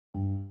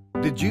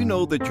Did you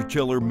know that your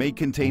chiller may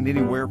contain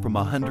anywhere from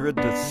 100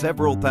 to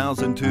several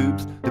thousand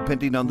tubes,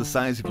 depending on the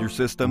size of your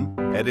system?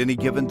 At any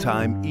given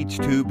time, each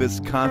tube is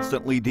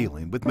constantly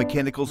dealing with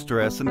mechanical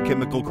stress and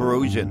chemical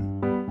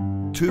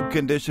corrosion. Tube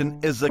condition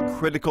is a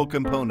critical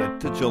component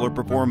to chiller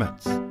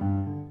performance.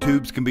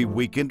 Tubes can be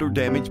weakened or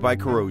damaged by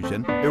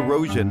corrosion,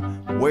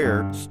 erosion,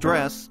 wear,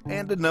 stress,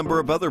 and a number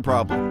of other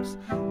problems.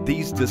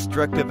 These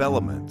destructive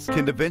elements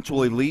can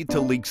eventually lead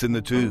to leaks in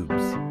the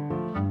tubes.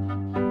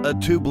 A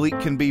tube leak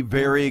can be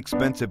very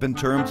expensive in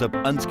terms of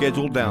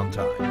unscheduled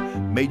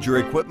downtime, major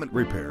equipment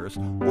repairs,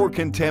 or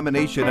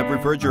contamination of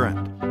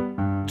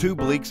refrigerant.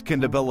 Tube leaks can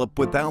develop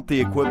without the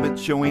equipment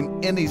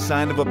showing any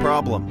sign of a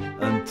problem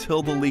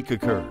until the leak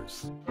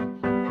occurs.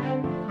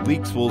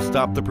 Leaks will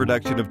stop the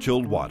production of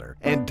chilled water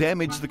and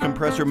damage the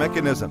compressor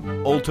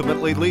mechanism,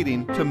 ultimately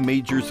leading to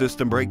major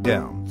system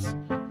breakdowns.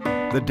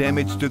 The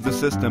damage to the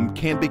system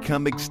can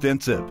become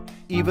extensive,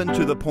 even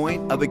to the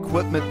point of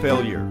equipment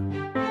failure.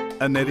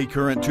 An eddy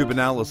current tube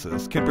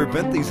analysis can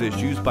prevent these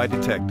issues by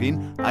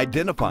detecting,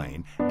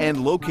 identifying,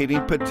 and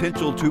locating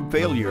potential tube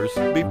failures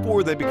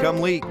before they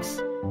become leaks.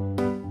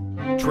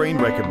 Train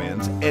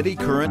recommends eddy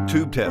current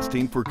tube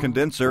testing for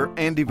condenser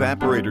and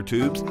evaporator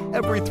tubes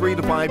every 3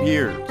 to 5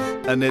 years.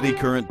 An eddy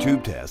current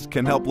tube test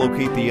can help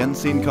locate the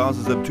unseen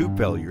causes of tube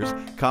failures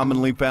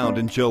commonly found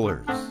in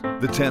chillers.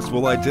 The test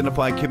will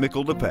identify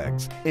chemical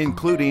defects,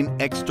 including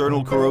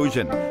external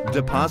corrosion,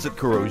 deposit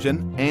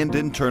corrosion, and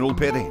internal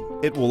pitting.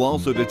 It will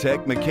also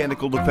detect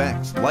mechanical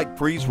defects like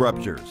freeze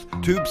ruptures,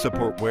 tube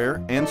support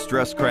wear, and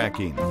stress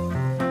cracking.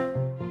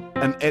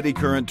 An eddy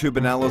current tube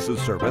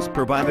analysis service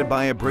provided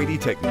by a Brady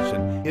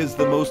technician is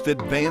the most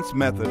advanced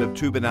method of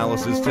tube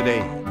analysis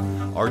today.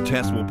 Our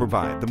test will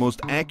provide the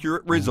most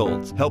accurate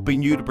results,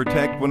 helping you to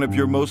protect one of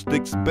your most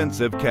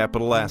expensive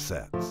capital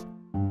assets.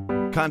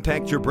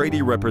 Contact your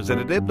Brady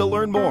representative to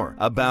learn more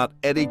about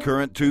eddy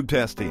current tube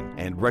testing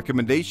and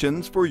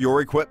recommendations for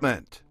your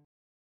equipment.